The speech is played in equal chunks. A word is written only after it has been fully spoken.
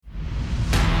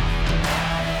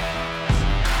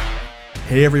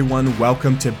Hey everyone,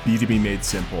 welcome to B2B Made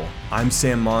Simple. I'm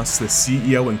Sam Moss, the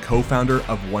CEO and co-founder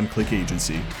of One Click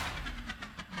Agency.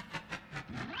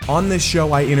 On this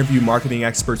show, I interview marketing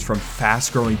experts from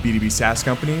fast-growing B2B SaaS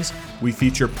companies. We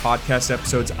feature podcast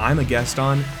episodes I'm a guest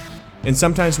on, and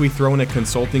sometimes we throw in a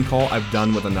consulting call I've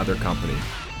done with another company.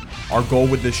 Our goal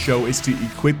with this show is to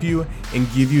equip you and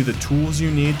give you the tools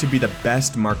you need to be the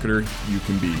best marketer you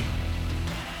can be.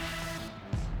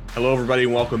 Hello, everybody,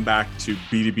 and welcome back to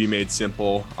B2B Made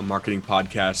Simple, a marketing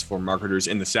podcast for marketers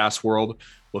in the SaaS world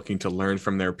looking to learn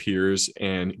from their peers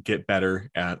and get better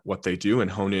at what they do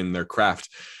and hone in their craft.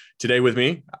 Today with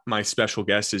me, my special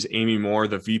guest is Amy Moore,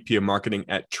 the VP of Marketing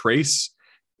at Trace.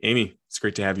 Amy, it's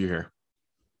great to have you here.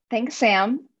 Thanks,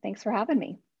 Sam. Thanks for having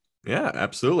me. Yeah,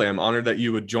 absolutely. I'm honored that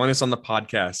you would join us on the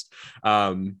podcast.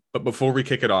 But before we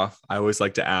kick it off, I always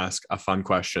like to ask a fun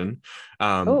question.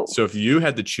 So if you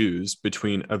had to choose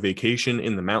between a vacation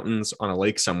in the mountains on a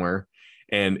lake somewhere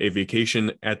and a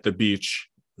vacation at the beach,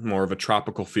 more of a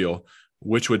tropical feel,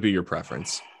 which would be your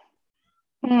preference?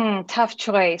 Tough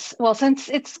choice. Well, since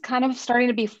it's kind of starting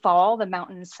to be fall, the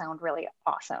mountains sound really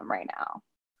awesome right now.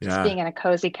 Just being in a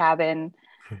cozy cabin,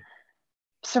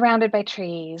 surrounded by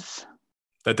trees.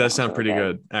 That does sound pretty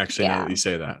good, actually, now that you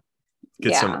say that.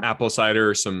 Get some apple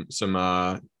cider, some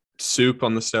soup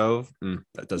on the stove.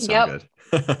 That does sound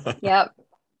good. Yep.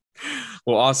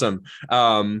 Well, awesome.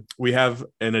 We have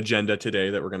an agenda today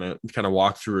that we're going to kind of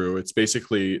walk through. It's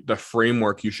basically the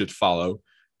framework you should follow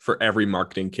for every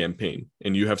marketing campaign.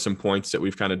 And you have some points that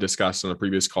we've kind of discussed on the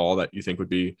previous call that you think would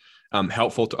be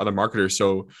helpful to other marketers.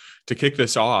 So to kick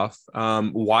this off,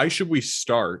 why should we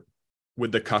start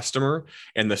with the customer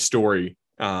and the story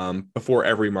before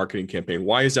every marketing campaign?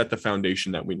 Why is that the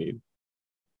foundation that we need?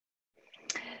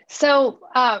 So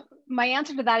my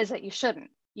answer to that is that you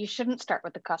shouldn't start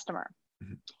with the customer.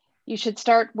 Mm-hmm. You should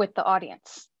start with the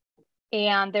audience.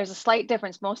 And there's a slight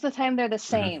difference. Most of the time they're the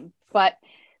same, but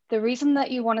the reason that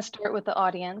you want to start with the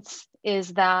audience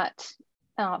is that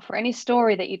for any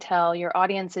story that you tell, your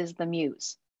audience is the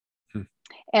muse.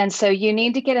 And so you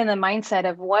need to get in the mindset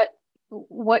of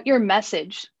what your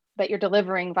message that you're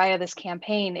delivering via this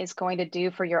campaign is going to do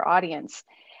for your audience.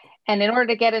 And in order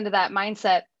to get into that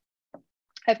mindset,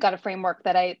 I've got a framework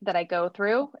that I go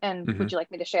through. And would you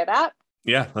like me to share that?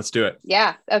 Yeah, let's do it.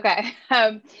 Yeah. Okay.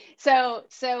 So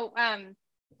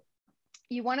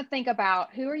you want to think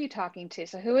about who are you talking to?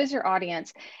 So who is your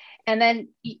audience? And then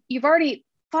you've already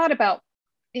thought about,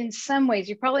 in some ways,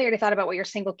 you've probably already thought about what your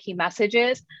single key message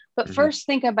is, but first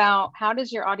think about how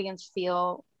does your audience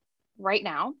feel right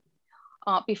now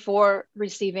before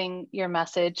receiving your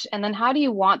message? And then how do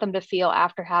you want them to feel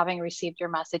after having received your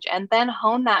message? And then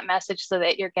hone that message so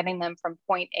that you're getting them from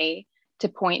point A to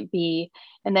point B.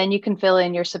 And then you can fill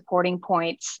in your supporting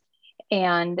points.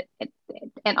 And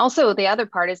also the other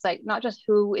part is like, not just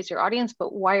who is your audience,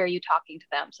 but why are you talking to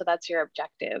them? So that's your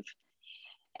objective.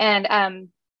 And,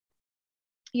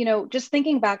 just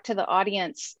thinking back to the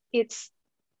audience, it's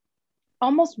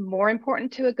almost more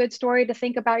important to a good story to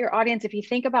think about your audience. If you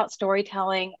think about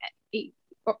storytelling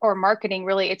or marketing,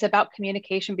 really, it's about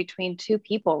communication between two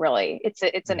people, really.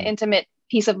 It's an intimate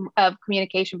piece of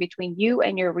communication between you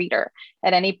and your reader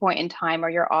at any point in time, or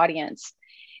your audience.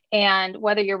 And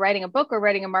whether you're writing a book or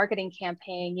writing a marketing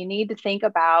campaign, you need to think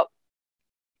about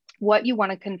what you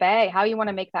want to convey, how you want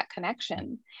to make that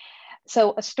connection.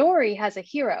 So a story has a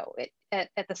hero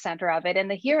at the center of it,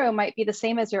 and the hero might be the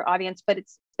same as your audience, but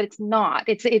it's not.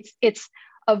 It's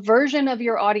a version of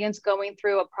your audience going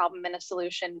through a problem and a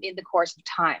solution in the course of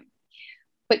time.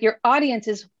 But your audience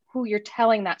is who you're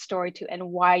telling that story to and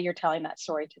why you're telling that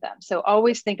story to them. So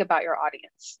always think about your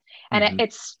audience. And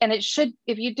it should,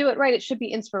 if you do it right, it should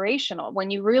be inspirational.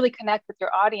 When you really connect with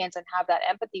your audience and have that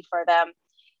empathy for them,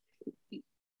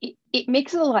 it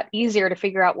makes it a lot easier to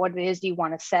figure out what it is you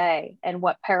want to say and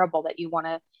what parable that you want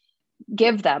to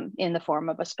give them in the form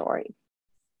of a story.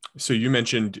 So you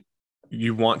mentioned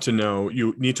you want to know,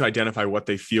 you need to identify what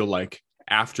they feel like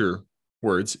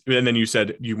afterwards. And then you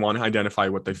said you want to identify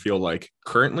what they feel like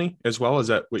currently as well. Is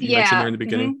that what you mentioned there in the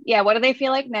beginning? Yeah. What do they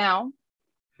feel like now?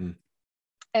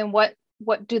 And what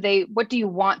do you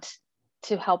want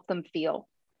to help them feel?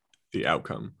 The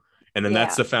outcome. And then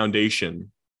that's the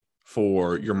foundation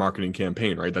for your marketing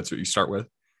campaign, right? That's what you start with.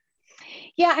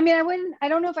 Yeah. I mean, I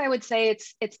don't know if I would say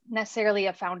it's necessarily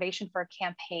a foundation for a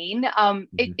campaign.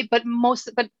 But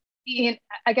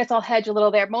I guess I'll hedge a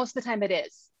little there. Most of the time it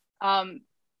is. I'm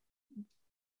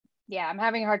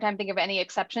having a hard time thinking of any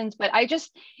exceptions, but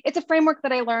it's a framework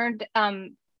that I learned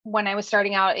when I was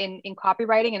starting out in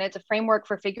copywriting, and it's a framework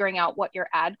for figuring out what your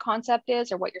ad concept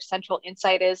is or what your central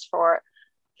insight is for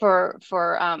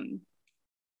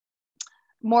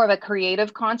more of a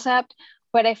creative concept,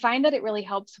 but I find that it really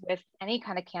helps with any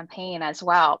kind of campaign as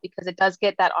well, because it does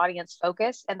get that audience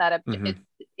focus, and that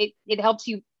it helps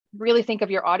you really think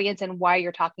of your audience and why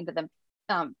you're talking to them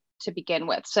to begin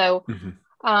with. So,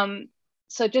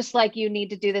 so just like you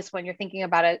need to do this when you're thinking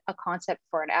about a concept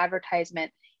for an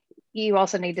advertisement, you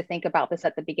also need to think about this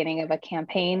at the beginning of a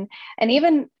campaign, and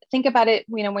even think about it,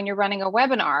 when you're running a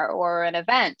webinar or an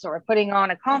event or putting on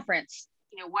a conference.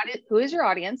 Who is your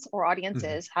audience or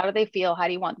audiences? How do they feel? How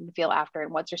do you want them to feel after?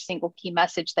 And what's your single key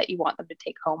message that you want them to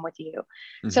take home with you?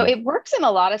 So it works in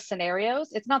a lot of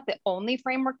scenarios. It's not the only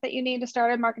framework that you need to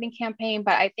start a marketing campaign,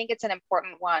 but I think it's an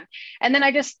important one. And then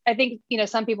I think,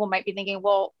 some people might be thinking,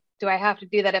 well, do I have to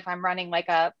do that if I'm running like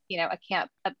a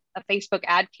Facebook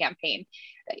ad campaign?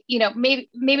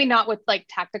 Maybe not with like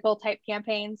tactical type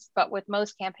campaigns, but with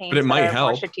most campaigns, but it might help.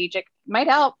 More strategic, might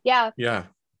help. Yeah. Yeah.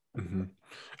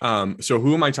 So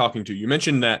who am I talking to? You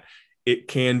mentioned that it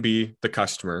can be the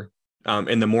customer.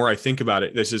 And the more I think about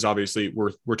it, this is obviously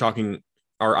we're talking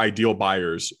our ideal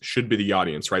buyers should be the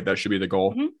audience, right? That should be the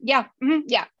goal. Yeah.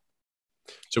 Yeah.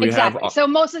 So we have, so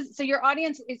your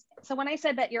audience is, so when I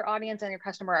said that your audience and your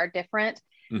customer are different,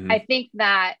 I think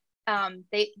that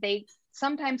they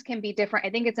sometimes can be different. I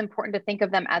think it's important to think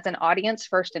of them as an audience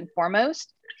first and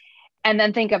foremost, and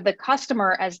then think of the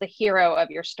customer as the hero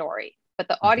of your story. But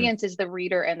the audience is the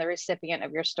reader and the recipient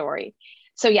of your story.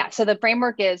 So so the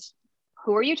framework is,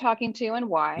 who are you talking to and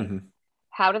why?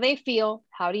 How do they feel?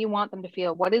 How do you want them to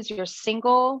feel? What is your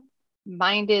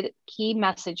single-minded key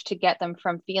message to get them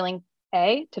from feeling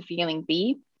A to feeling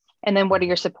B? And then what are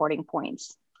your supporting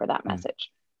points for that message?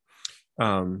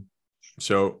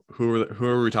 So who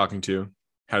are we talking to?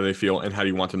 How do they feel? And how do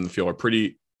you want them to feel? Are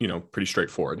pretty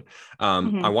straightforward.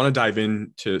 I want to dive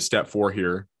into step 4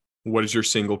 here. What is your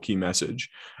single key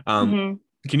message? Can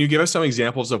you give us some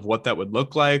examples of what that would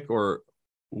look like, or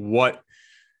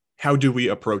how do we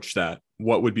approach that?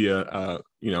 What would be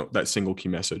that single key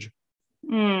message?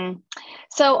 So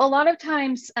a lot of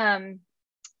times,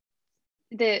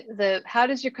 the how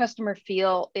does your customer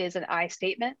feel is an I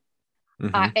statement.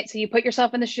 So you put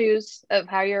yourself in the shoes of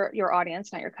how your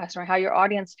audience, not your customer, how your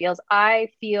audience feels. I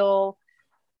feel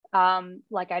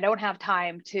like I don't have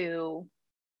time to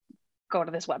go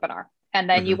to this webinar. And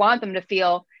then you want them to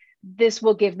feel, this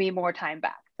will give me more time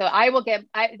back. So I will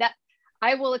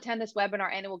attend this webinar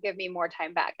and it will give me more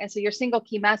time back. And so your single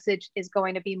key message is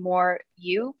going to be more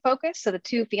you focused. So the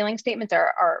 2 feeling statements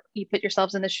are you put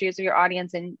yourselves in the shoes of your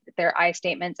audience and their I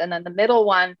statements. And then the middle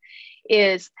one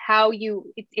is how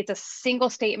it's a single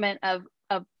statement of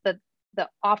the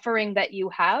offering that you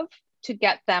have to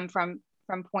get them from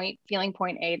feeling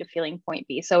point A to feeling point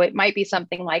B. So it might be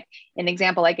something like an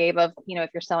example I gave of, if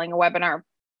you're selling a webinar,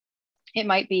 it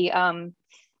might be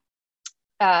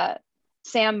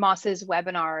Sam Moss's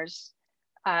webinars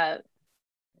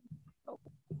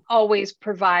always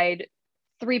provide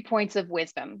 3 points of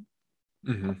wisdom.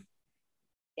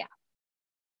 Yeah.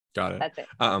 Got it. That's it.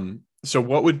 So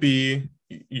what would be,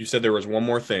 you said there was one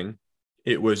more thing.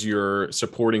 It was your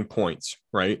supporting points,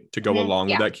 right? To go along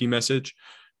with that key message.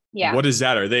 Yeah. What is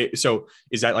that?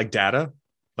 Is that like data?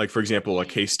 Like, for example, a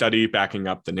case study backing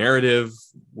up the narrative?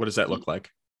 What does that look like?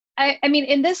 I mean,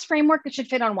 in this framework, it should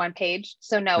fit on one page.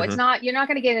 So no, it's not, you're not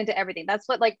going to get into everything. That's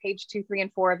what like page 2, 3,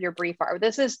 and 4 of your brief are.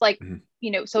 This is like,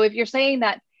 so if you're saying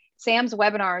that Sam's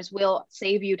webinars will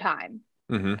save you time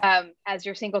as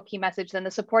your single key message, then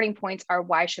the supporting points are,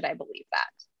 why should I believe that?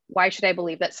 Why should I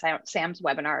believe that Sam's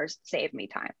webinars save me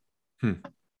time?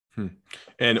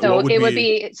 And so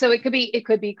it could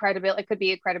be credibility. It could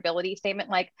be a credibility statement,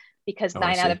 like, because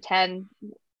 9 out of 10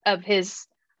 of his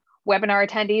webinar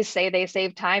attendees say they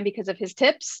save time because of his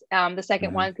tips. The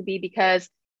second one could be because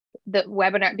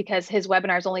his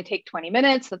webinars only take 20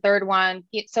 minutes. The third one,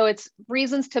 so it's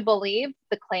reasons to believe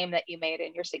the claim that you made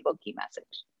in your single key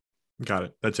message. Got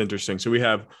it. That's interesting. So we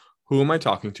have, who am I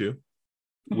talking to?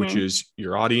 Which is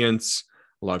your audience.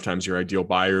 A lot of times your ideal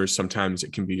buyers. Sometimes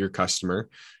it can be your customer.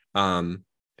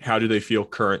 How do they feel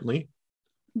currently?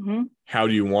 How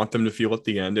do you want them to feel at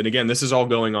the end? And again, this is all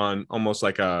going on almost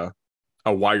like a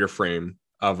wireframe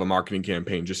of a marketing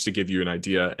campaign, just to give you an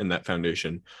idea in that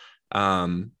foundation. How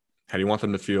do you want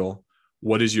them to feel?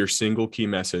 What is your single key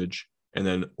message? And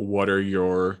then what are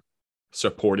your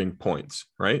supporting points,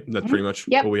 right? That's pretty much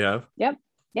what we have. Yep.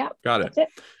 Got it.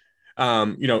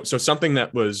 So something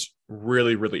that was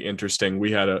really, really interesting.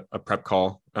 We had a prep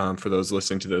call for those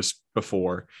listening to this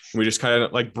before, and we just kind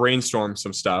of like brainstormed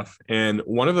some stuff. And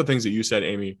one of the things that you said,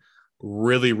 Amy,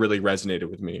 really, really resonated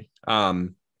with me.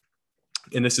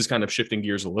 And this is kind of shifting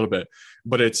gears a little bit,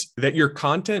 but it's that your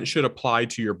content should apply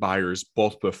to your buyers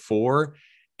both before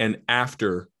and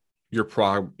after your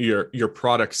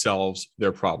product solves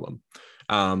their problem.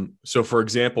 So for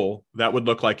example, that would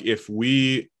look like if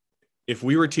we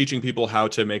were teaching people how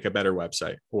to make a better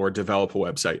website or develop a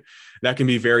website, that can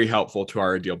be very helpful to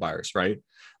our ideal buyers, right?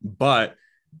 But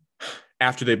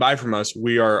after they buy from us,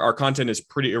 our content is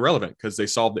pretty irrelevant because they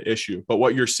solved the issue. But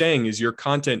what you're saying is your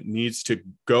content needs to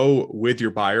go with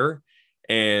your buyer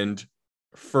and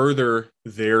further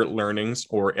their learnings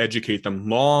or educate them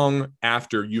long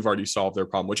after you've already solved their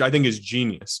problem, which I think is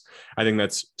genius. I think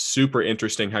that's super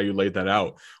interesting how you laid that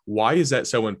out. Why is that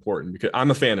so important? Because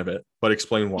I'm a fan of it, but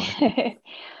explain why.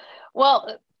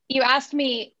 Well, you asked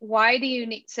me, why do you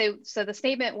need, so the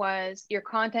statement was your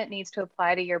content needs to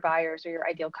apply to your buyers or your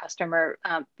ideal customer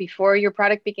before your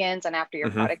product begins and after your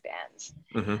product ends.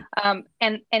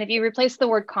 And if you replace the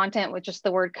word content with just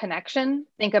the word connection,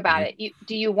 think about it.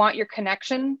 Do you want your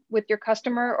connection with your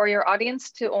customer or your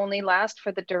audience to only last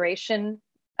for the duration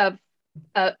of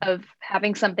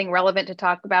having something relevant to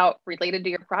talk about related to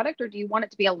your product, or do you want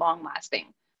it to be a long-lasting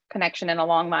connection and a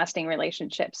long-lasting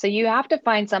relationship? So you have to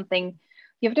find something.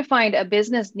 You have to find a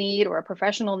business need or a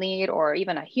professional need or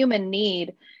even a human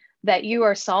need that you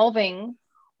are solving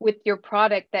with your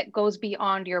product that goes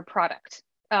beyond your product.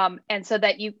 And so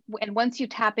that once you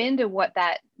tap into what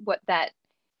that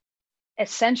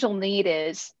essential need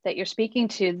is that you're speaking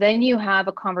to, then you have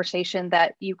a conversation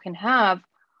that you can have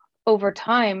over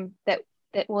time that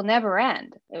will never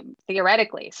end,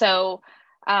 theoretically. So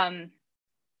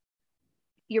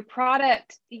your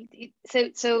product,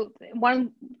 so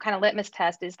one kind of litmus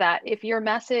test is that if your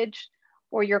message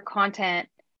or your content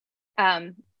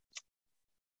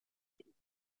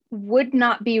would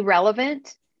not be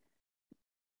relevant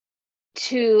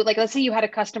to, like, let's say you had a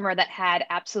customer that had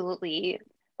absolutely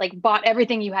bought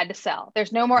everything you had to sell.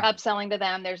 There's no more upselling to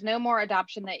them. There's no more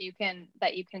adoption that you can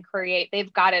create.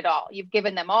 They've got it all. You've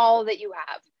given them all that you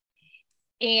have.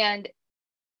 And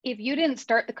if you didn't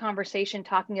start the conversation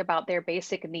talking about their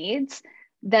basic needs,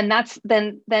 then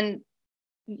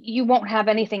you won't have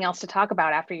anything else to talk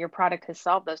about after your product has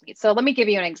solved those needs. So let me give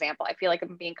you an example. I feel like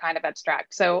I'm being kind of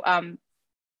abstract. So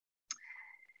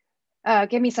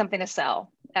give me something to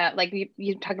sell. Like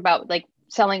you talk about like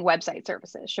selling website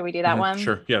services. Should we do that one?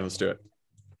 Sure. Yeah, let's do it.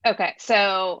 Okay.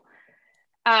 So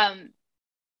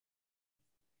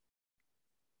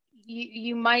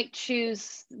you might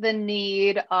choose the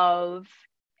need of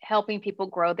helping people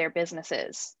grow their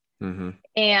businesses.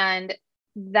 And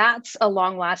that's a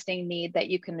long-lasting need that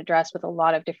you can address with a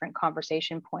lot of different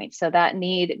conversation points. So that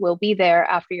need will be there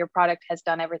after your product has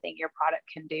done everything your product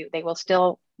can do. They will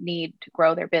still need to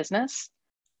grow their business.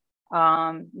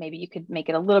 Maybe you could make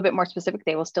it a little bit more specific.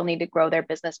 They will still need to grow their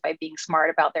business by being smart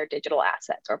about their digital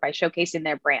assets or by showcasing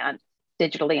their brand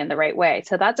digitally in the right way.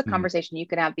 So that's a conversation you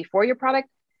can have before your product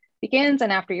begins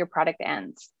and after your product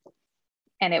ends.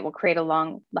 And it will create a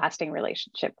long-lasting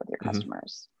relationship with your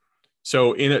customers.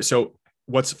 So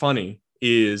what's funny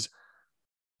is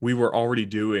we were already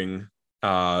doing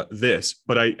this,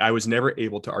 but I was never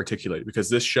able to articulate, because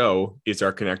this show is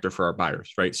our connector for our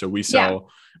buyers, right? So we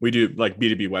do like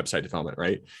B2B website development,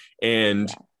 right? And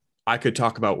I could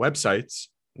talk about websites,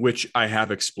 which I have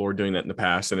explored doing that in the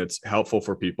past, and it's helpful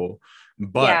for people.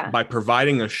 But by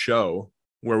providing a show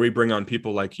where we bring on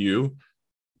people like you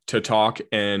to talk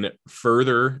and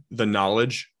further the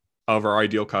knowledge of our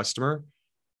ideal customer,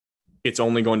 it's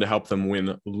only going to help them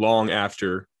win long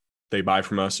after they buy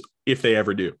from us, if they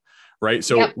ever do. Right.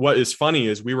 So what is funny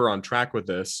is we were on track with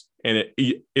this, and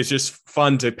it's just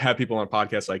fun to have people on a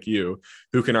podcast like you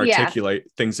who can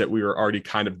articulate things that we were already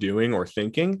kind of doing or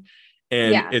thinking.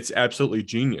 And it's absolutely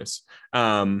genius.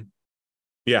 I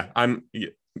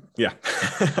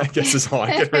guess is all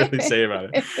I can really say about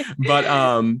it.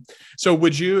 But so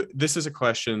this is a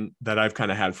question that I've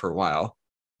kind of had for a while.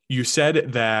 You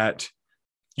said that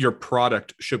your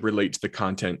product should relate to the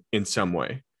content in some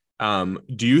way.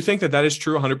 Do you think that is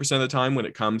true 100% of the time when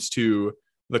it comes to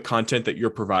the content that you're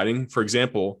providing? For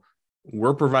example,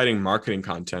 we're providing marketing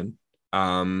content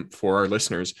for our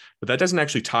listeners, but that doesn't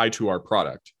actually tie to our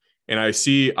product. And I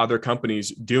see other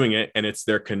companies doing it, and it's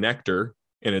their connector,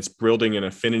 and it's building an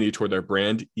affinity toward their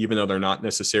brand, even though they're not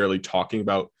necessarily talking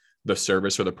about the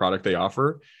service or the product they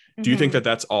offer. Do you think that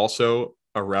that's also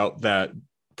a route that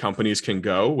companies can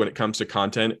go when it comes to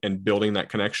content and building that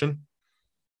connection?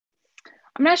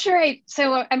 I'm not sure.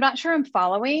 I'm not sure I'm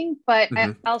following, but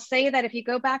I'll say that if you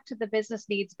go back to the business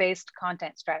needs-based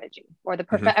content strategy, or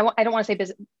I don't want to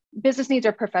say business needs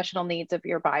or professional needs of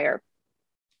your buyer,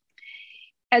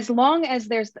 as long as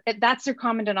that's their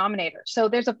common denominator. So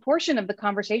there's a portion of the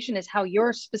conversation is how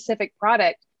your specific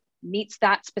product meets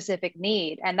that specific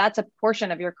need. And that's a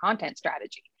portion of your content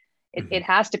strategy. It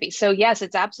has to be. So yes,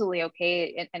 it's absolutely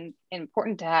okay and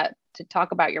important to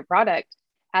talk about your product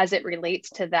as it relates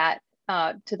to that,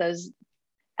 to those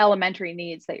elementary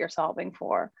needs that you're solving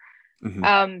for.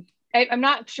 I'm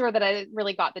not sure that I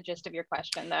really got the gist of your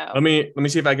question though. Let me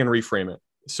see if I can reframe it.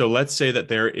 So let's say that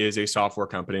there is a software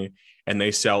company and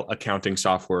they sell accounting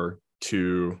software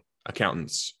to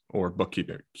accountants or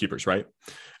bookkeepers, right?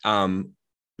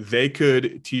 They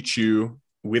could teach you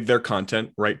with their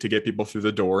content, right, to get people through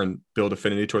the door and build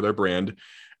affinity toward their brand,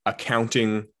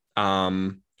 accounting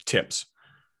tips,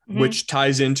 which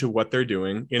ties into what they're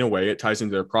doing. In a way, it ties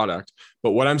into their product.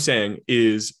 But what I'm saying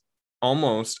is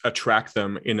almost attract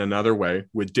them in another way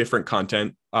with different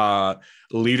content,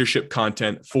 leadership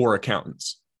content for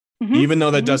accountants, even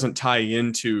though that doesn't tie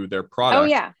into their product. Oh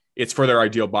yeah, it's for their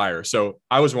ideal buyer. So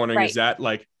I was wondering, is that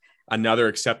like another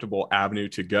acceptable avenue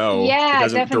to go? Yeah, it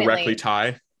doesn't definitely. directly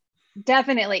tie.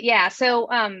 Definitely. Yeah. So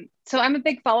I'm a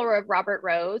big follower of Robert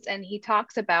Rose, and he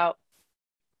talks about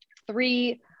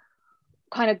 3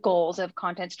 kind of goals of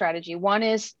content strategy. One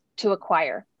is to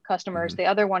acquire customers. The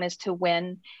other one is to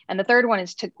win. And the third one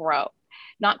is to grow,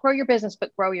 not grow your business,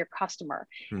 but grow your customer.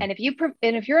 And if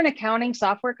you're an accounting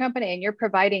software company and you're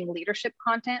providing leadership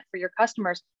content for your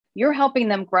customers, you're helping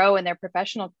them grow in their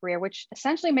professional career, which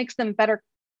essentially makes them better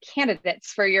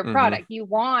candidates for your product. You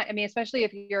want, I mean, especially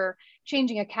if you're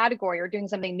changing a category or doing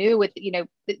something new with,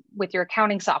 with your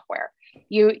accounting software,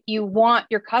 you want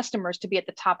your customers to be at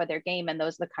the top of their game, and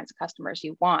those are the kinds of customers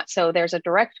you want. So there's a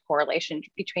direct correlation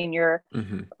between your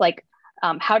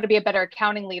how to be a better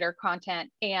accounting leader content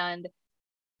and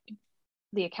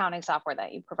the accounting software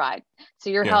that you provide.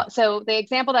 So so the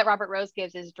example that Robert Rose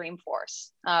gives is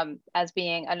Dreamforce as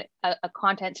being a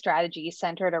content strategy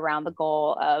centered around the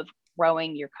goal of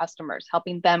growing your customers,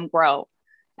 helping them grow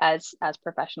as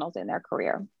professionals in their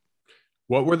career.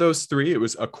 What were those 3? It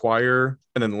was acquire,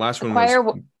 and then the last one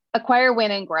was acquire,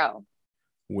 win, and grow.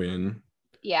 Win.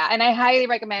 Yeah, and I highly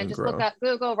recommend just look up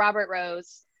Google Robert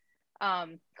Rose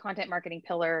content marketing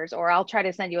pillars, or I'll try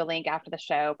to send you a link after the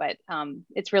show. But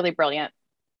it's really brilliant.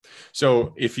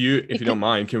 So if you don't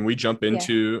mind, can we jump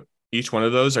into each one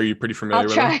of those? Are you pretty familiar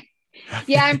with them?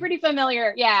 Yeah, I'm pretty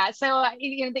familiar. Yeah. So,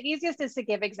 the easiest is to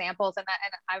give examples, and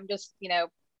I'm just,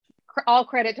 all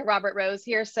credit to Robert Rose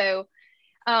here. So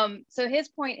his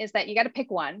point is that you got to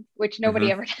pick one, which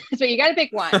nobody ever does, but you got to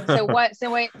pick one. So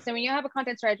when you have a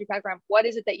content strategy program, what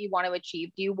is it that you want to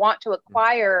achieve? Do you want to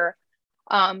acquire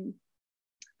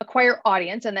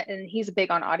audience? And he's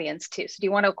big on audience too. So do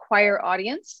you want to acquire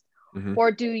audience?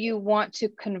 Or do you want to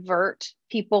convert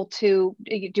people do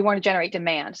you want to generate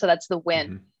demand? So that's the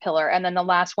win pillar. And then the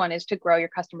last one is to grow your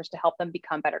customers, to help them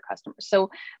become better customers. So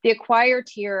the acquire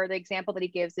tier, the example that he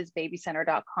gives is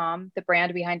BabyCenter.com. The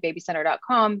brand behind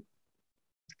BabyCenter.com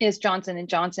is Johnson &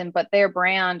 Johnson, but their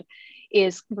brand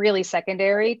is really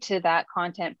secondary to that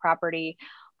content property.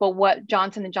 But what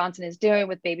Johnson & Johnson is doing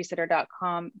with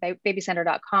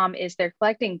BabyCenter.com is they're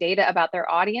collecting data about their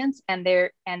audience, and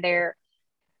they're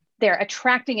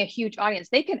attracting a huge audience.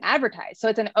 They can advertise. So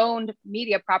it's an owned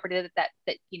media property that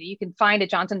you can find a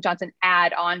Johnson & Johnson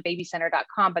ad on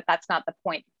BabyCenter.com, but that's not the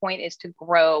point. The point is to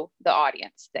grow the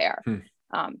audience there,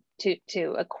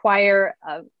 to acquire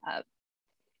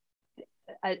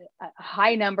a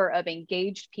high number of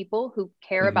engaged people who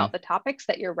care about the topics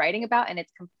that you're writing about. And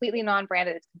it's completely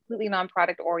non-branded, it's completely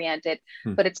non-product oriented,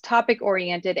 but it's topic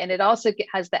oriented. And it also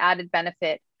has the added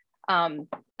benefit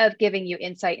of giving you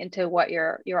insight into what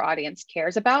your audience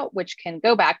cares about, which can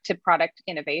go back to product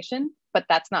innovation, but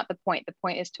that's not the point. The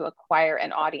point is to acquire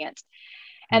an audience.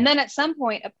 And then at some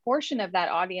point, a portion of that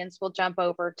audience will jump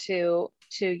over to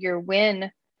your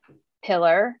win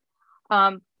pillar.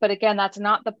 But again, that's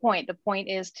not the point. The point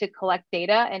is to collect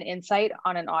data and insight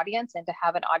on an audience, and to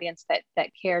have an audience that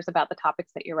cares about the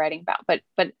topics that you're writing about.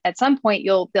 But at some point,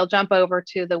 they'll jump over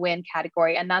to the win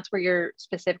category, and that's where you're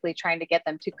specifically trying to get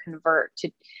them to convert,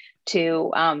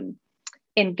 to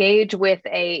engage with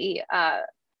a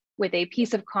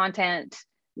piece of content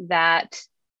that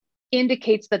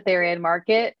indicates that they're in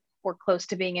market or close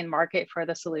to being in market for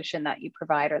the solution that you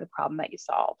provide or the problem that you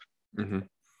solve.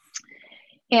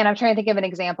 And I'm trying to think of an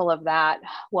example of that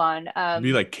one.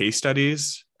 Be like case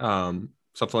studies, something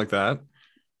like that.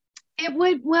 It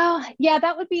would, well, yeah,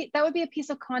 that would be a piece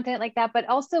of content like that. But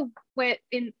also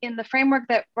in the framework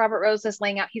that Robert Rose is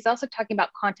laying out, he's also talking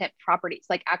about content properties,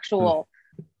 like actual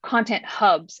content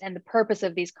hubs, and the purpose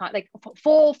of these like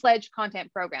full-fledged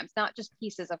content programs, not just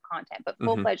pieces of content, but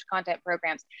full-fledged content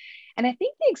programs. And I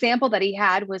think the example that he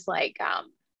had was like, God,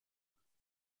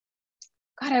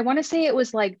 I want to say it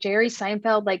was like Jerry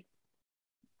Seinfeld, like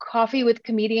Coffee with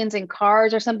Comedians in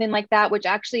Cars or something like that, which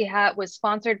actually was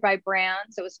sponsored by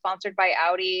brands. It was sponsored by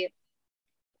Audi.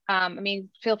 I mean,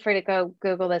 feel free to go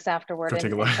Google this afterward Go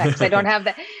take a look. and check, 'cause I don't have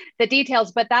the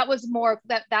details, but that was more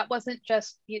that wasn't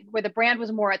just where the brand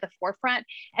was more at the forefront.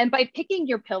 And by picking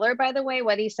your pillar, by the way,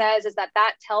 what he says is that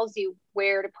tells you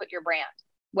where to put your brand,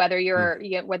 whether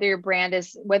whether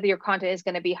your content is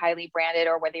going to be highly branded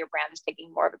or whether your brand is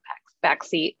taking more of a back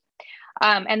seat.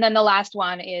 And then the last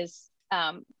one is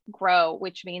grow,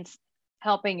 which means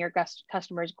helping your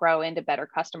customers grow into better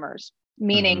customers,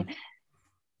 meaning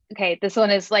okay, this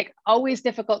one is like always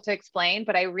difficult to explain,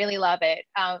 but I really love it.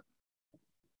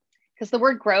 Because the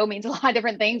word grow means a lot of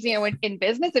different things. You know, in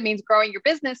business, it means growing your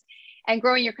business and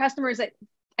growing your customers.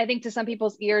 I think to some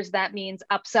people's ears, that means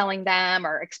upselling them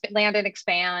or land and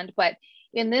expand. But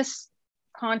in this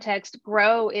context,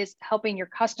 grow is helping your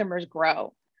customers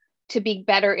grow to be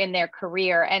better in their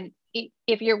career. And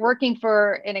if you're working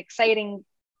for an exciting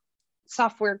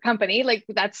software company, like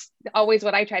that's always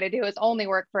what I try to do, is only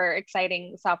work for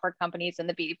exciting software companies in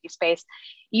the B2B space.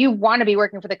 You want to be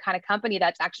working for the kind of company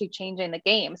that's actually changing the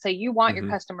game. So you want your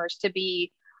customers to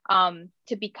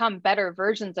become better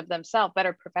versions of themselves,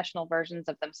 better professional versions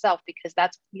of themselves, because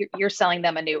you're selling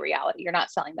them a new reality. You're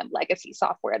not selling them legacy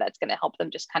software that's going to help them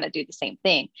just kind of do the same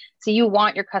thing. So you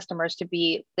want your customers to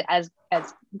be as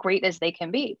great as they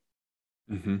can be.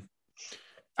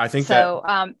 I think so.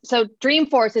 So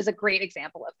Dreamforce is a great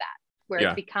example of that, where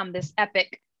it's become this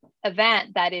epic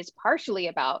event that is partially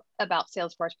about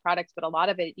Salesforce products, but a lot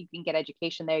of it, you can get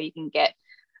education there, you can get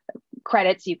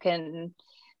credits, you can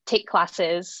take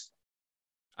classes.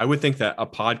 I would think that a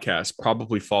podcast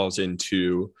probably falls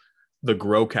into the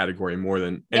grow category more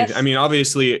than anything. I mean,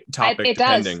 obviously topic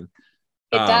depending.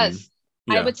 It does.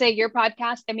 I would say your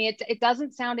podcast, I mean, it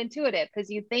doesn't sound intuitive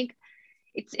because you think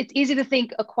it's easy to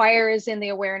think acquire is in the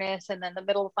awareness, and then the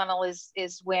middle of the funnel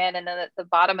is win, and then the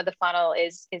bottom of the funnel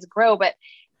is grow. But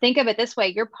think of it this way: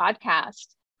 your podcast,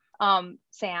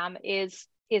 Sam, is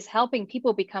helping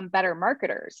people become better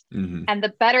marketers, and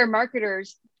the better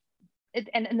marketers,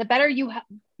 and the better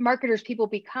marketers people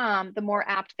become, the more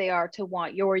apt they are to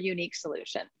want your unique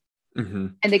solution,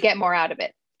 and to get more out of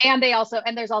it. And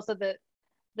there's also the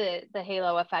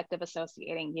halo effect of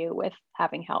associating you with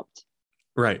having helped.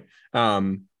 Right.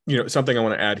 Something I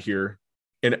want to add here,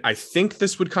 and I think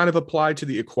this would kind of apply to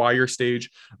the acquire stage,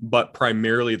 but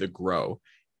primarily the grow,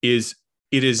 is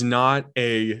it is not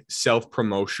a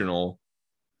self-promotional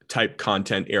type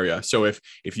content area. So if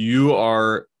you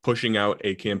are pushing out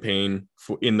a campaign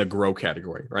in the grow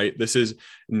category, right? This is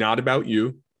not about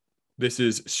you. This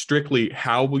is strictly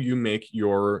how will you make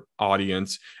your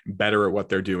audience better at what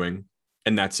they're doing,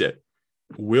 and that's it.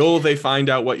 Will they find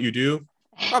out what you do?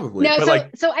 Probably. No,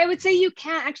 but so I would say you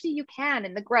can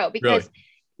in the grow, because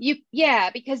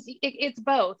because it's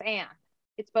both and.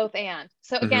 It's both and.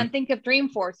 So again, think of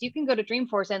Dreamforce. You can go to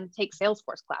Dreamforce and take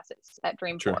Salesforce classes at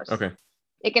Dreamforce. Sure. Okay.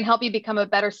 It can help you become a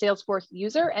better Salesforce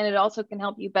user, and it also can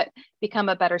help you become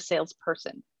a better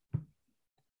salesperson.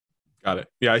 Got it.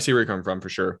 Yeah, I see where you're coming from for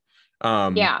sure.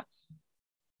 Can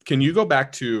you go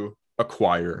back to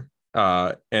acquire?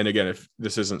 And again, if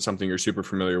this isn't something you're super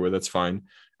familiar with, that's fine.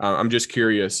 I'm just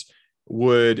curious,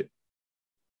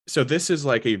 so this is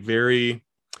like a very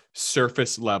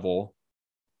surface level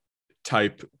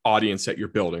type audience that you're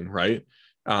building, right?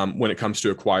 When it comes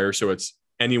to acquire. So it's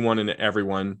anyone and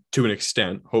everyone to an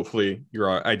extent, hopefully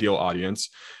your ideal audience.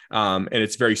 And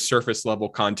it's very surface level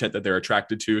content that they're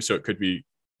attracted to. So it could be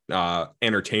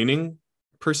entertaining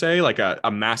per se, like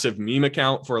a massive meme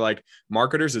account for like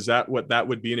marketers. Is that what that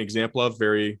would be an example of?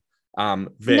 Very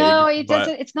vague. No, it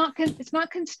doesn't. It's not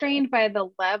constrained by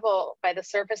the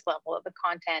surface level of the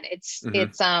content.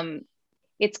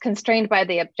 It's constrained by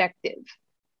the objective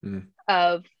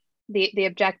of the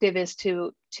objective is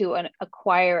to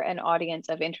acquire an audience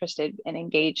of interested and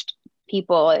engaged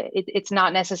people. It's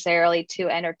not necessarily to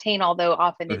entertain, although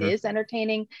often it is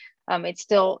entertaining. It's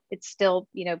still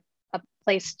a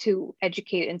place to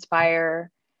educate,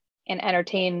 inspire, and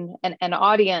entertain an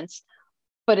audience,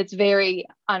 but it's very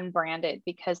unbranded,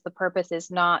 because the purpose is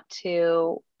not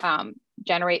to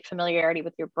generate familiarity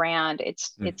with your brand.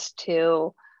 It's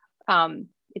to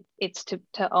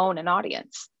own an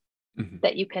audience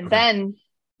that you can then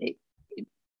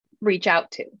reach out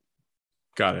to.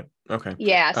 Got it. Okay.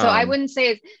 Yeah. So I wouldn't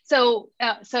say so.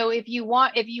 So if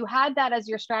you had that as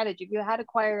your strategy, if you had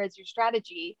acquire as your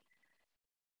strategy,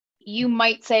 you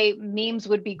might say memes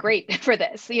would be great for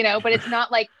this, but it's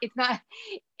not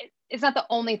the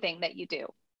only thing that you do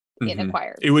in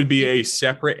acquire. It would be a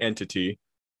separate entity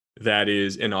that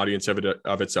is an audience of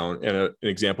its own. And an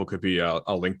example could be a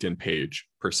LinkedIn page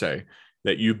per se.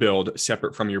 that you build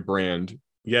separate from your brand.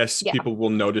 Yes, Yeah. people will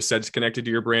notice that it's connected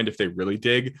to your brand if they really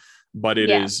dig, but it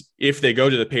Yeah. is, if they go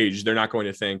to the page, they're not going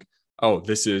to think, oh,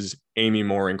 this is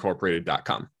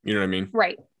amymoreincorporated.com. You know what I mean?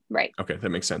 Right. Right. Okay, that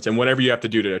makes sense. And whatever you have to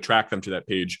do to attract them to that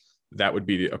page, that would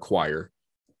be the acquire.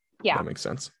 Yeah. That makes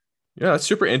sense. Yeah, that's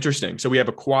super interesting. So we have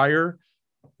acquire,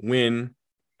 win,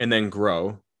 and then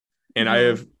grow. And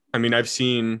I've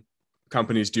seen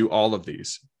companies do all of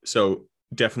these. So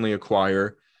definitely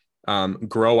acquire.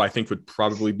 Grow, I think, would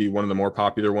probably be one of the more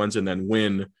popular ones. And then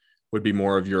win would be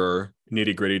more of your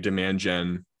nitty gritty demand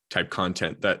gen type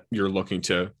content that you're looking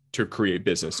to create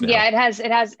business now. Yeah, it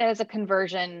has a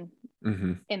conversion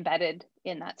Mm-hmm. embedded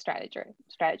in that strategy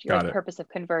Got or it. purpose of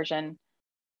conversion.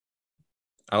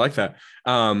 I like that.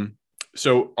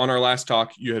 So on our last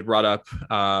talk, you had brought up,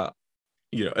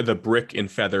 the brick and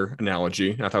feather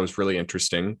analogy. I thought it was really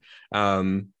interesting.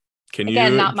 Can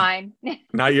Again, you? not mine.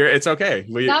 Not your. It's okay.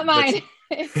 Not mine.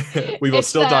 We will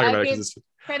still talk I about it give because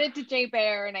credit to Jay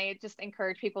Baer, and I just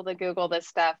encourage people to Google this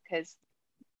stuff because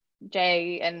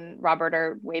Jay and Robert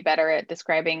are way better at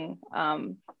describing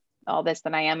all this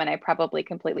than I am, and I probably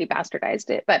completely bastardized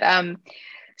it. But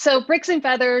so bricks and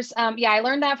feathers, I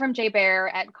learned that from Jay Baer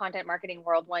at Content Marketing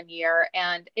World one year,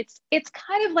 and it's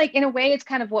kind of like, in a way, it's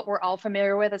kind of what we're all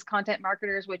familiar with as content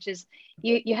marketers, which is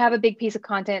you have a big piece of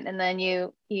content and then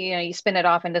you spin it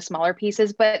off into smaller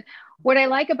pieces. But what I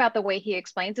like about the way he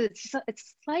explains it,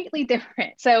 it's slightly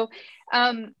different. So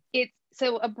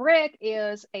so a brick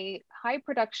is a high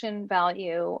production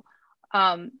value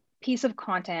piece of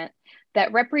content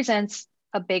that represents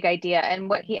a big idea. And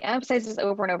what he emphasizes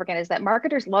over and over again is that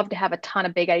marketers love to have a ton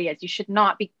of big ideas. You should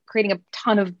not be creating a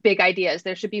ton of big ideas.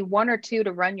 There should be one or two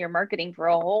to run your marketing for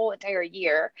a whole entire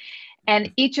year.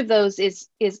 And each of those is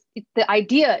the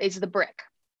idea is the brick.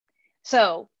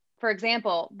 So for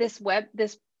example, this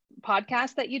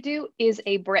podcast that you do is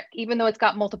a brick. Even though it's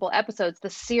got multiple episodes, the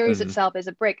series itself is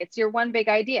a brick. It's your one big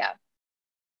idea.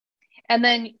 And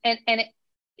then,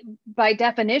 by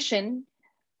definition,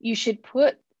 you should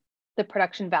put the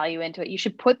production value into it. You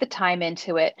should put the time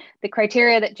into it. The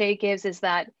criteria that Jay gives is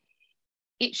that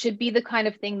it should be the kind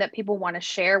of thing that people want to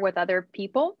share with other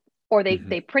people, or they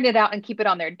print it out and keep it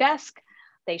on their desk.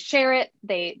 They share it.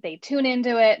 They tune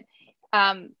into it.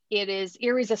 It is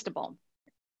irresistible.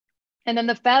 And then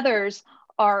the feathers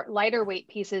are lighter weight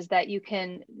pieces that you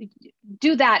can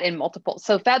do that in multiples.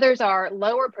 So feathers are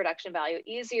lower production value,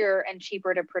 easier and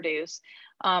cheaper to produce,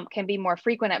 can be more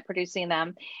frequent at producing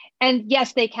them. And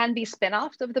yes, they can be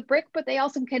spin-offs of the brick, but they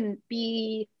also can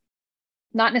be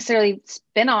not necessarily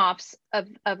spin-offs of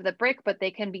the brick, but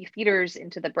they can be feeders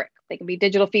into the brick. They can be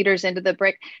digital feeders into the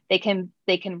brick. They can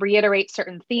reiterate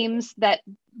certain themes that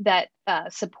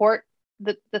support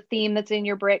the theme that's in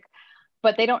your brick,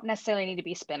 but they don't necessarily need to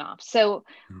be spin-offs. So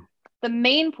the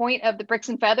main point of the bricks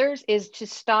and feathers is to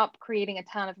stop creating a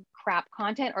ton of crap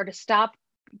content, or to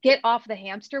get off the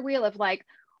hamster wheel of like,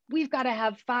 we've got to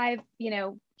have 5,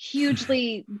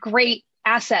 hugely great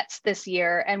assets this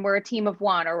year, and we're a team of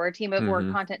one, or we're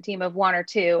a content team of 1 or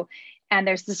 2. And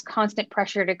there's this constant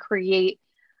pressure to create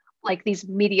like these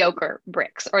mediocre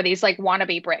bricks or these like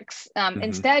wannabe bricks.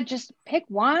 Instead, just pick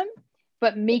one,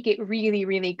 but make it really,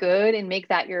 really good, and make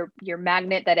that your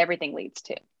magnet that everything leads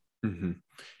to. Mm-hmm.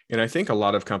 And I think a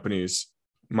lot of companies,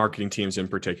 marketing teams in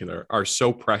particular, are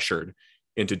so pressured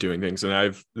into doing things.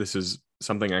 And this is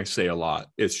something I say a lot.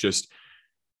 It's just,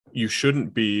 you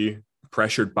shouldn't be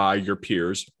pressured by your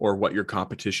peers or what your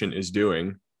competition is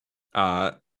doing.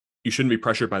 You shouldn't be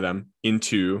pressured by them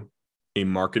into a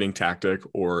marketing tactic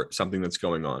or something that's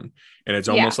going on. And it's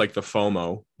almost like the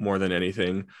FOMO more than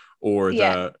anything, or you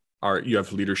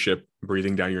have leadership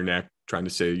breathing down your neck, trying to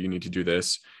say you need to do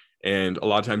this. And a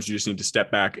lot of times you just need to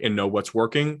step back and know what's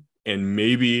working, and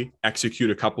maybe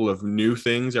execute a couple of new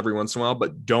things every once in a while,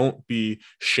 but don't be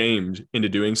shamed into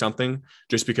doing something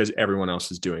just because everyone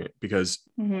else is doing it, because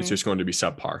it's just going to be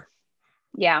subpar.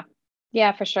 Yeah,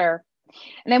 for sure.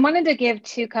 And I wanted to give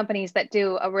 2 companies that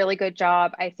do a really good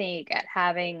job, I think, at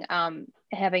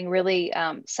having really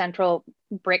central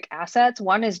brick assets.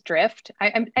 One is Drift.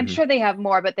 I'm sure they have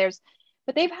more, but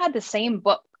they've had the same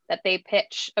book that they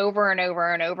pitch over and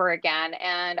over and over again.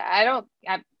 And I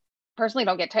personally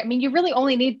don't get tired. I mean, you really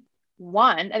only need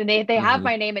one. And they have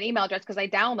my name and email address because I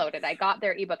downloaded. I got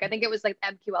their ebook. I think it was like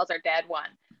MQLs Are Dead one.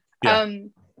 Yeah.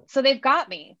 So they've got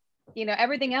me.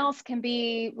 Everything else can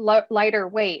be lighter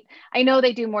weight. I know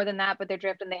they do more than that, but they're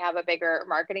Drift and they have a bigger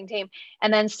marketing team.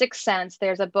 And then 6th Sense,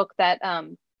 there's a book that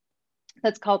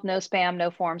that's called No Spam,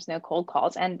 No Forms, No Cold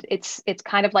Calls. And it's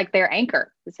kind of like their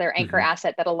anchor. It's their anchor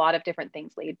asset that a lot of different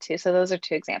things lead to. So those are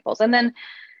 2 examples. And then,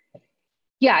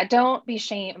 don't be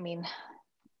shamed. I mean,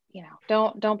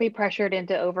 don't be pressured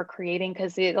into over creating,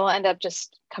 because it'll end up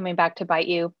just coming back to bite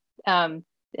you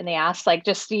in the ass. Like,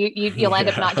 just you'll end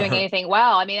up not doing Yeah. anything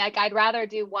well. I mean, like, I'd rather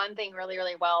do one thing really,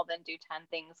 really well than do 10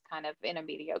 things kind of in a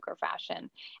mediocre fashion.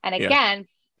 And Yeah. again,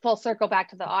 full circle back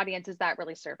to the audience, is that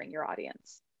really serving your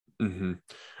audience? Hmm.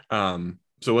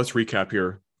 So let's recap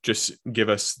here. Just give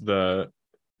us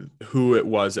who it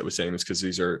was that was saying this, because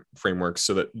these are frameworks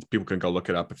so that people can go look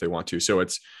it up if they want to. So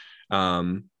it's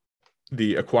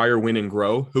the Acquire, Win, and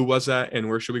Grow. Who was that, and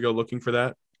where should we go looking for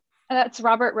that? That's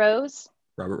Robert Rose.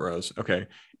 Robert Rose. Okay.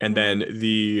 And then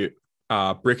the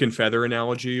brick and feather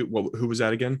analogy. Well, who was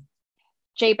that again?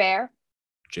 Jay Baer.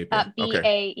 Jay Baer.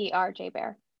 Okay. Baer, Jay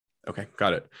Baer. Okay.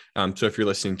 Got it. So if you're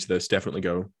listening to this, definitely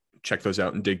go check those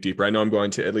out and dig deeper. I know I'm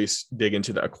going to at least dig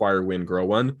into the Acquire, Win, Grow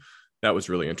one. That was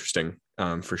really interesting,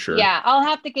 for sure. Yeah, I'll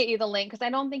have to get you the link, because I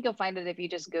don't think you'll find it if you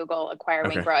just Google Acquire,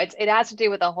 Win, Grow. It has to do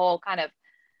with a whole kind of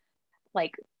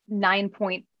like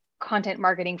 9-point content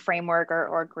marketing framework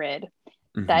or grid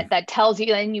that tells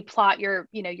you, and you plot your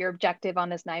objective on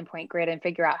this 9-point grid and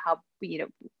figure out how,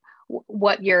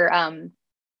 what your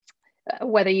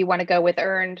whether you want to go with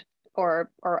earned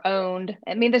or owned.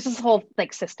 I mean, there's this whole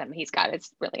like system he's got.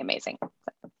 It's really amazing.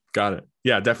 Got it.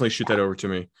 Yeah, definitely shoot that over to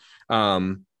me.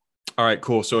 All right,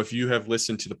 cool. So if you have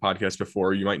listened to the podcast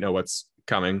before, you might know what's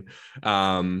coming.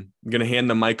 I'm going to hand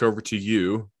the mic over to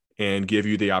you and give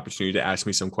you the opportunity to ask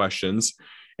me some questions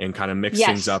and kind of mix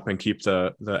things up and keep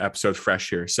the episode fresh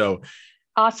here. So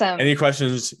awesome. Any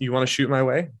questions you want to shoot my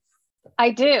way?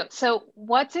 I do. So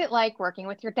what's it like working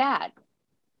with your dad?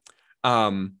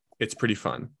 It's pretty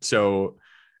fun. So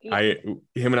him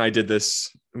and I did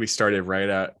this. We started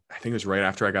I think it was right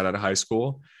after I got out of high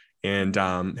school, and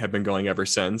have been going ever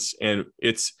since. And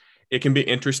it can be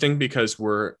interesting because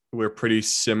we're pretty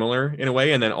similar in a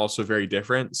way, and then also very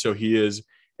different. So he is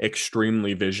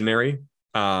extremely visionary,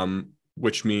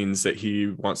 which means that he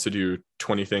wants to do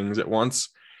 20 things at once.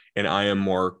 And I am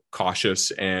more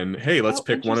cautious and, hey, let's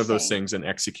pick one of those things and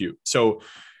execute. So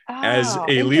as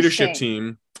a leadership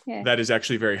team, that is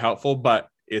actually very helpful, but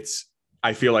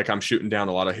I feel like I'm shooting down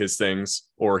a lot of his things,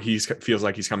 or he feels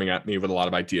like he's coming at me with a lot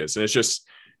of ideas, and it's just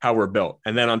how we're built.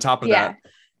 And then on top of that,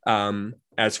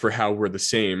 as for how we're the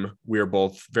same, we're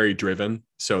both very driven.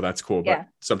 So that's cool. But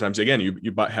sometimes, again,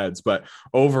 you butt heads, but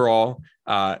overall,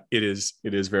 it's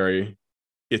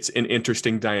an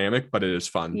interesting dynamic, but it is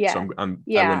fun. So I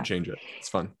wouldn't change it. It's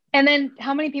fun. And then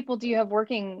how many people do you have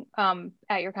working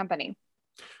at your company?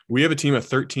 We have a team of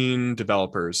 13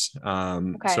 developers.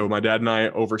 So my dad and I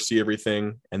oversee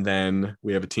everything. And then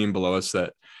we have a team below us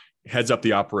that heads up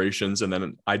the operations. And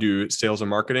then I do sales and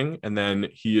marketing. And then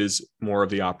he is more of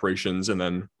the operations and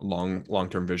then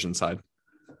long-term vision side.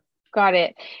 Got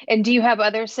it. And do you have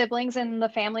other siblings in the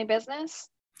family business?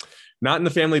 Not in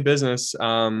the family business.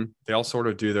 They all sort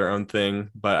of do their own thing,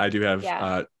 but I do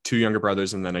have 2 younger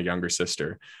brothers and then a younger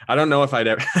sister. I don't know if I'd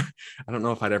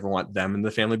ever want them in the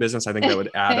family business. I think that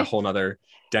would add a whole nother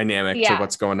dynamic to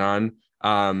what's going on.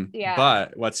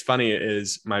 But what's funny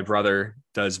is my brother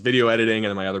does video editing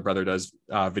and my other brother does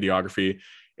videography,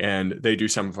 and they do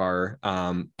some of our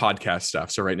podcast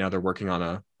stuff. So right now they're working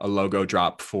on a logo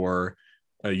drop for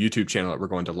a YouTube channel that we're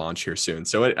going to launch here soon.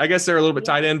 So I guess they're a little bit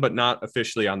tied in, but not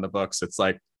officially on the books. It's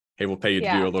like, hey, we'll pay you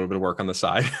to do a little bit of work on the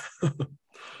side.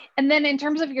 And then in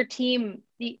terms of your team,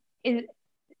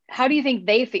 how do you think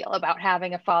they feel about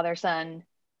having a father-son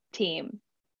team?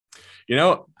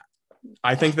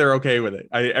 I think they're okay with it.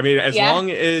 I mean, as long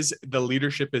as the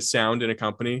leadership is sound in a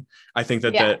company, I think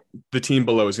that the team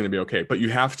below is going to be okay. But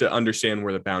you have to understand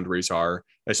where the boundaries are,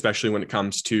 especially when it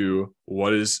comes to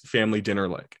what is family dinner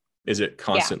like? Is it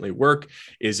constantly work?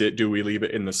 Do we leave it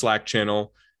in the Slack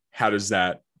channel? How does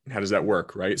that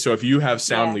work? Right. So if you have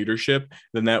sound leadership,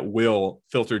 then that will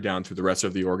filter down through the rest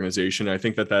of the organization. I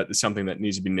think that is something that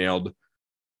needs to be nailed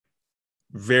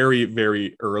very,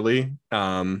 very early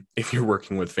if you're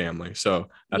working with family. So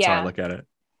that's how I look at it.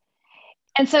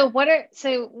 And so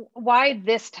why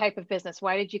this type of business?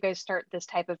 Why did you guys start this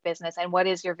type of business, and what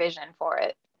is your vision for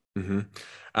it?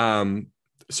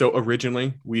 So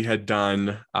originally we had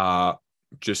done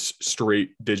just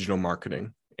straight digital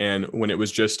marketing. And when it was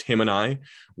just him and I,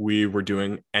 we were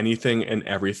doing anything and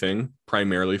everything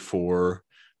primarily for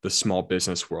the small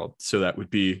business world. So that would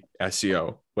be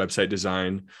SEO, website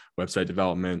design, website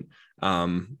development,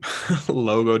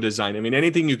 logo design. I mean,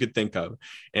 anything you could think of.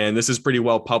 And this is pretty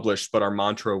well published, but our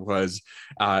mantra was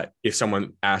if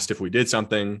someone asked if we did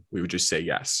something, we would just say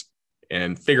yes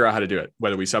and figure out how to do it,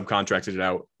 whether we subcontracted it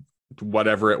out,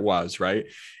 whatever it was, right?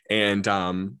 And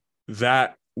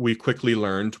that we quickly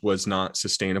learned was not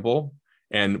sustainable.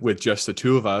 And with just the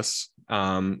 2 of us,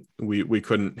 we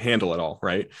couldn't handle it all,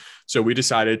 right? So we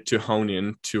decided to hone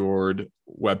in toward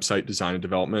website design and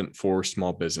development for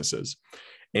small businesses.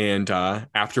 And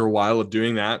after a while of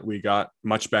doing that, we got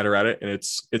much better at it. And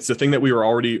it's the thing that we were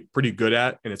already pretty good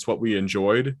at, and it's what we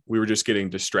enjoyed. We were just getting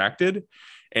distracted.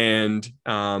 And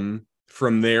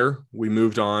from there, we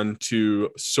moved on to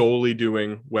solely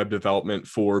doing web development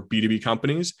for B2B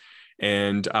companies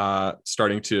and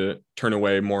starting to turn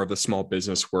away more of the small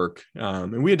business work.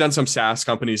 And we had done some SaaS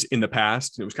companies in the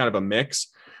past. It was kind of a mix,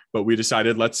 but we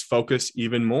decided let's focus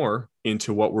even more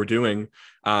into what we're doing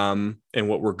and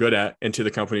what we're good at, and to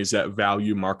the companies that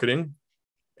value marketing,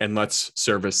 and let's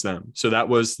service them. So that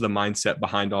was the mindset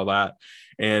behind all that.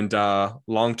 And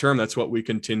long term, that's what we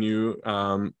continue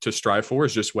to strive for,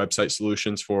 is just website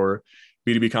solutions for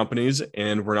B2B companies.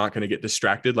 And we're not going to get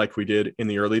distracted like we did in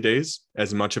the early days.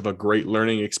 As much of a great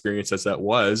learning experience as that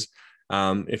was,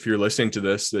 if you're listening to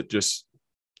this, that just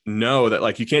know that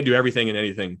like you can't do everything and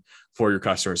anything for your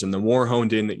customers. And the more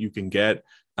honed in that you can get,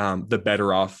 the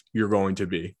better off you're going to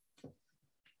be.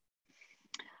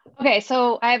 Okay,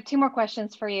 so I have two more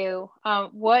questions for you.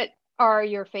 What are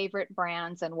your favorite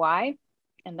brands and why?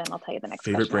 And then I'll tell you the next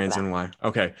favorite brands and why.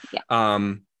 Okay. Yeah.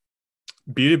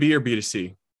 B2B or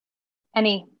B2C?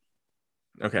 Any.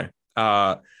 Okay.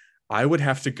 I would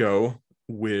have to go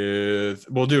with,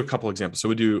 we'll do a couple examples. So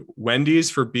we do Wendy's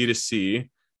for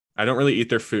B2C. I don't really eat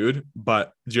their food,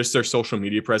 but just their social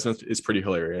media presence is pretty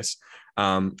hilarious.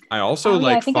 I also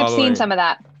like, I think I've seen some of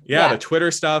that. Yeah, the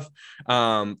Twitter stuff,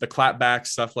 the clapback,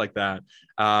 stuff like that.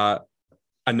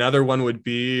 Another one would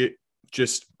be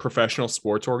just professional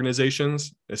sports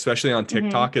organizations, especially on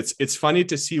TikTok. Mm-hmm. It's funny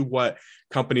to see what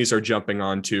companies are jumping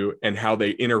onto and how they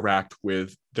interact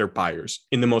with their buyers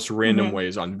in the most random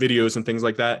ways on videos and things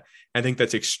like that. I think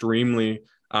that's extremely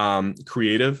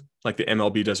creative. Like the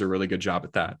MLB does a really good job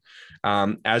at that.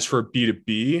 As for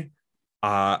B2B,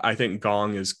 I think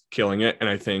Gong is killing it. And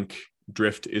I think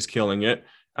Drift is killing it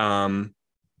in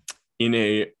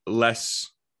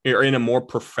a more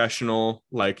professional,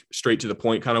 like straight to the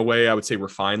point kind of way. I would say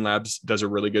Refine Labs does a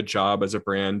really good job as a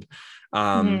brand.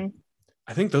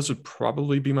 I think those would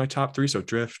probably be my top three. So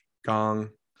Drift, Gong,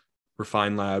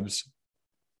 Refine Labs.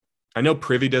 I know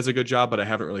Privy does a good job, but I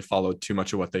haven't really followed too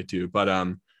much of what they do. But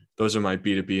those are my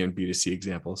B2B and B2C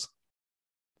examples.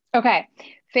 Okay.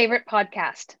 Favorite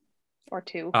podcast or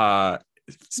two?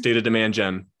 State of Demand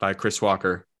Gen by Chris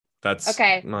Walker. That's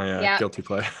my guilty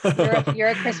play. you're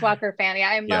a Chris Walker fan. Yeah,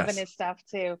 I'm loving his stuff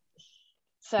too.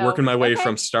 So working my way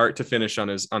from start to finish on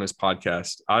his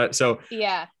podcast.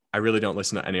 I really don't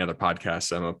listen to any other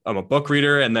podcasts. I'm a book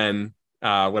reader, and then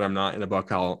when I'm not in a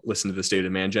book, I'll listen to the State of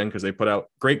Demand Gen because they put out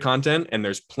great content and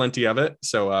there's plenty of it.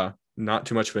 So not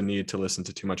too much of a need to listen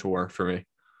to too much war for me.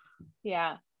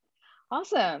 Yeah.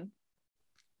 Awesome.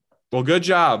 Well, good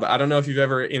job. I don't know if you've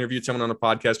ever interviewed someone on a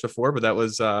podcast before, but that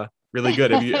was really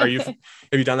good. Have you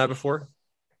done that before?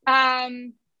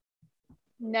 No,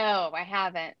 I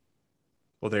haven't.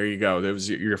 Well, there you go. That was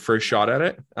your first shot at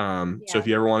it. So if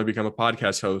you ever want to become a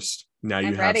podcast host, now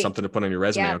you have something to put on your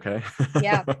resume. Yeah. Okay.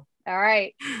 Yeah. All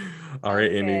right. All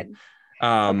right, Amy.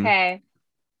 Okay.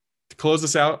 To close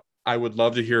this out, I would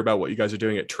love to hear about what you guys are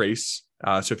doing at Trace.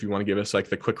 So if you want to give us like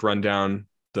the quick rundown,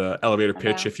 the elevator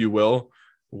pitch, if you will,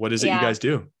 what is it you guys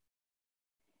do?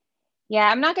 Yeah,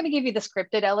 I'm not going to give you the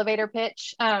scripted elevator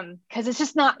pitch because it's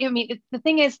just not, the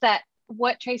thing is that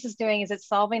what Trace is doing is it's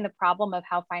solving the problem of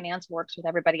how finance works with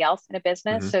everybody else in a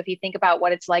business. So if you think about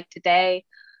what it's like today,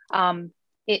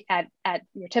 at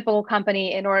your typical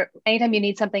company, anytime you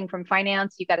need something from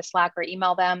finance, you've got to Slack or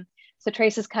email them. So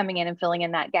Trace is coming in and filling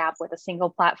in that gap with a single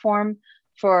platform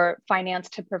for finance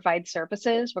to provide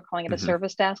services. We're calling it a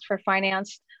service desk for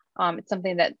finance. It's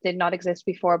something that did not exist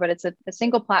before, but it's a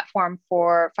single platform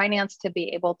for finance to be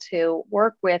able to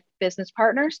work with business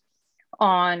partners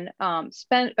on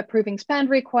approving spend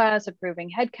requests,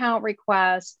 approving headcount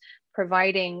requests,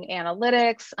 providing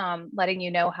analytics, letting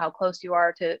you know how close you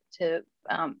are to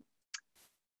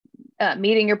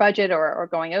meeting your budget or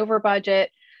going over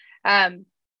budget. And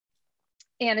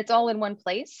it's all in one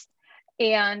place.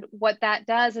 And what that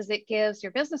does is it gives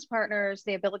your business partners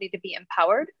the ability to be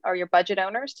empowered, or your budget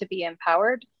owners to be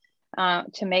empowered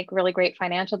to make really great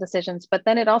financial decisions. But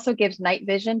then it also gives night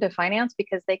vision to finance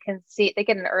because they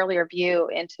get an earlier view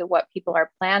into what people are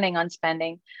planning on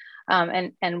spending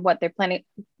and what they're planning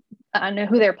on,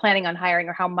 who they're planning on hiring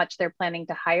or how much they're planning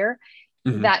to hire.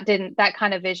 That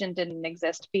kind of vision didn't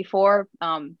exist before.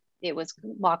 It was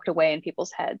locked away in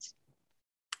people's heads.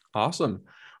 Awesome.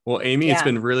 Well, Amy, it's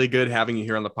been really good having you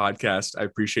here on the podcast. I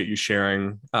appreciate you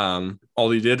sharing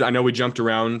all you did. I know we jumped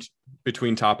around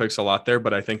between topics a lot there,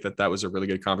 but I think that was a really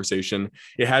good conversation.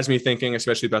 It has me thinking,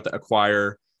 especially about the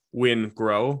acquire, win,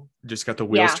 grow. Just got the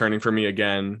wheels turning for me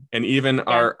again. And even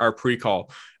our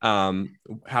pre-call,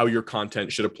 how your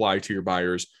content should apply to your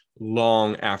buyers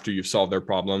long after you've solved their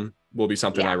problem will be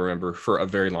something I remember for a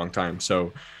very long time.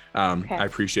 So I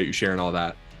appreciate you sharing all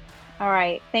that. All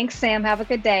right. Thanks, Sam. Have a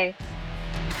good day.